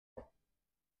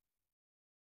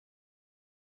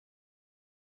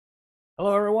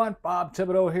Hello, everyone. Bob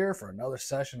Thibodeau here for another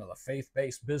session of the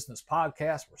Faith-Based Business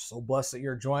Podcast. We're so blessed that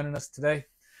you're joining us today.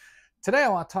 Today, I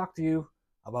want to talk to you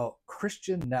about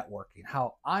Christian networking,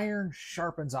 how iron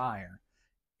sharpens iron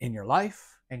in your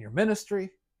life, in your ministry,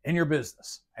 in your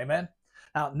business. Amen.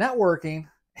 Now, networking,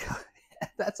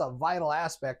 that's a vital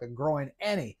aspect of growing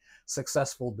any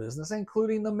successful business,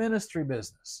 including the ministry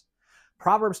business.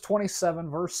 Proverbs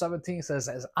 27, verse 17 says,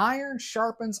 "As iron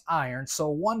sharpens iron, so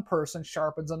one person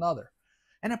sharpens another."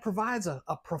 And it provides a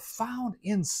profound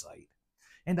insight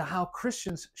into how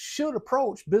Christians should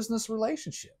approach business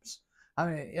relationships. I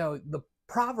mean, the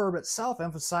proverb itself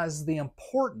emphasizes the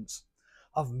importance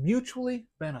of mutually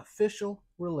beneficial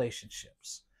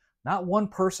relationships. Not one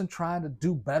person trying to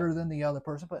do better than the other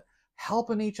person, but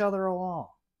helping each other along.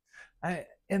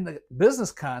 In the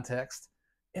business context,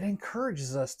 it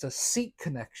encourages us to seek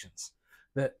connections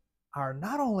that are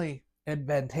not only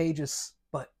advantageous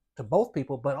to both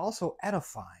people, but also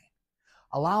edifying,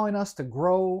 allowing us to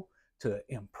grow, to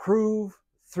improve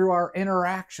through our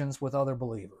interactions with other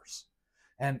believers.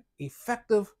 And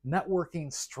effective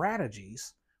networking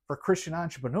strategies for Christian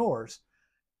entrepreneurs,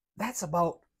 that's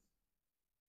about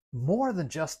more than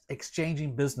just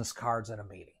exchanging business cards at a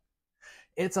meeting.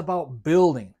 It's about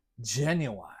building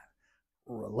genuine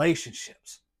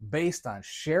relationships based on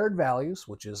shared values,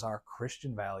 which is our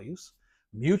Christian values,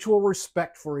 mutual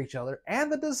respect for each other,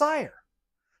 and the desire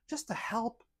just to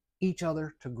help each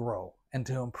other to grow and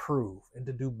to improve and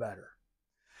to do better.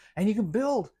 And you can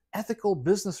build ethical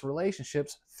business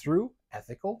relationships through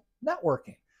ethical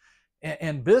networking.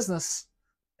 And business,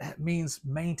 that means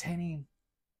maintaining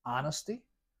honesty.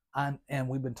 And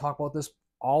we've been talking about this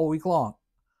all week long.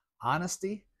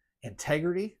 Honesty,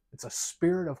 integrity, it's a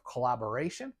spirit of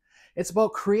collaboration. It's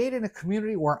about creating a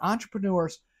community where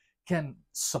entrepreneurs can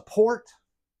support,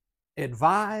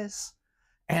 advise,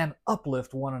 and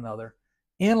uplift one another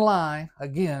in line,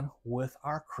 again, with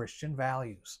our Christian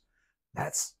values.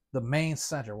 That's the main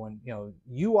center. When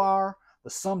you are the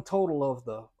sum total of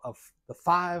the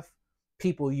five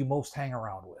people you most hang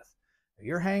around with. If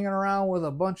you're hanging around with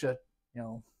a bunch of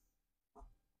you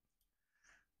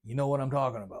know what I'm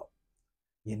talking about.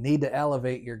 You need to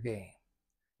elevate your game.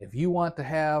 If you want to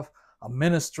have a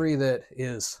ministry that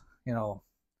is,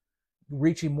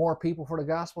 reaching more people for the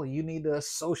gospel, you need to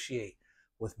associate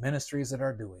with ministries that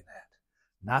are doing that.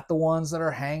 Not the ones that are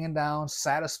hanging down,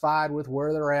 satisfied with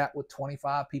where they're at with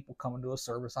 25 people coming to a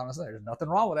service on a Sunday. There's nothing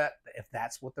wrong with that if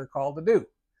that's what they're called to do.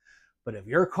 But if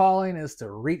your calling is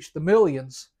to reach the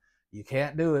millions, you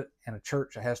can't do it in a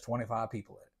church that has 25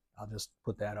 people in it. I'll just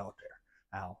put that out there.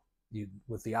 Now,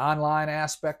 with the online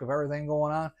aspect of everything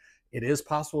going on, it is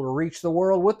possible to reach the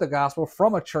world with the gospel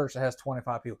from a church that has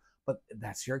 25 people. But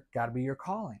that's got to be your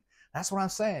calling. That's what I'm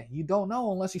saying. You don't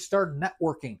know unless you start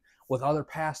networking with other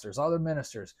pastors, other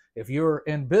ministers. If you're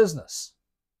in business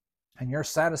and you're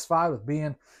satisfied with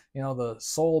being, the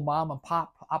sole mom and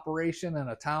pop operation in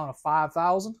a town of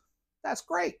 5,000, that's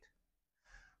great.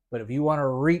 But if you want to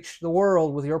reach the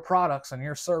world with your products and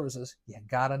your services, you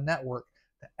got to network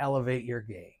to elevate your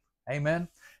game. Amen?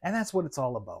 And that's what it's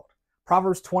all about.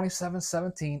 Proverbs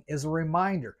 27:17 is a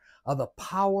reminder of the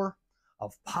power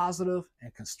of positive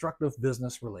and constructive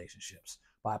business relationships.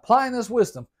 By applying this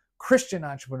wisdom, Christian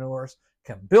entrepreneurs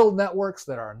can build networks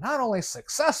that are not only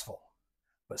successful,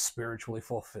 but spiritually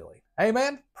fulfilling.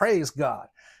 Amen? Praise God.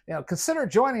 Consider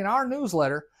joining our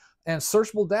newsletter and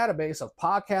searchable database of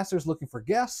podcasters looking for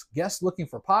guests, guests looking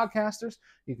for podcasters.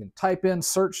 You can type in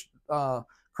search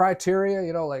criteria,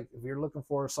 like if you're looking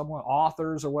for someone,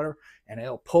 authors or whatever, and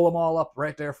it'll pull them all up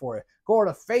right there for you. Go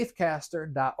to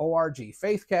faithcaster.org,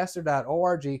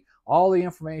 faithcaster.org. All the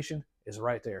information is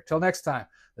right there. Till next time,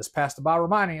 this is Pastor Bob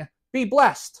reminding you, be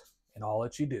blessed in all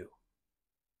that you do.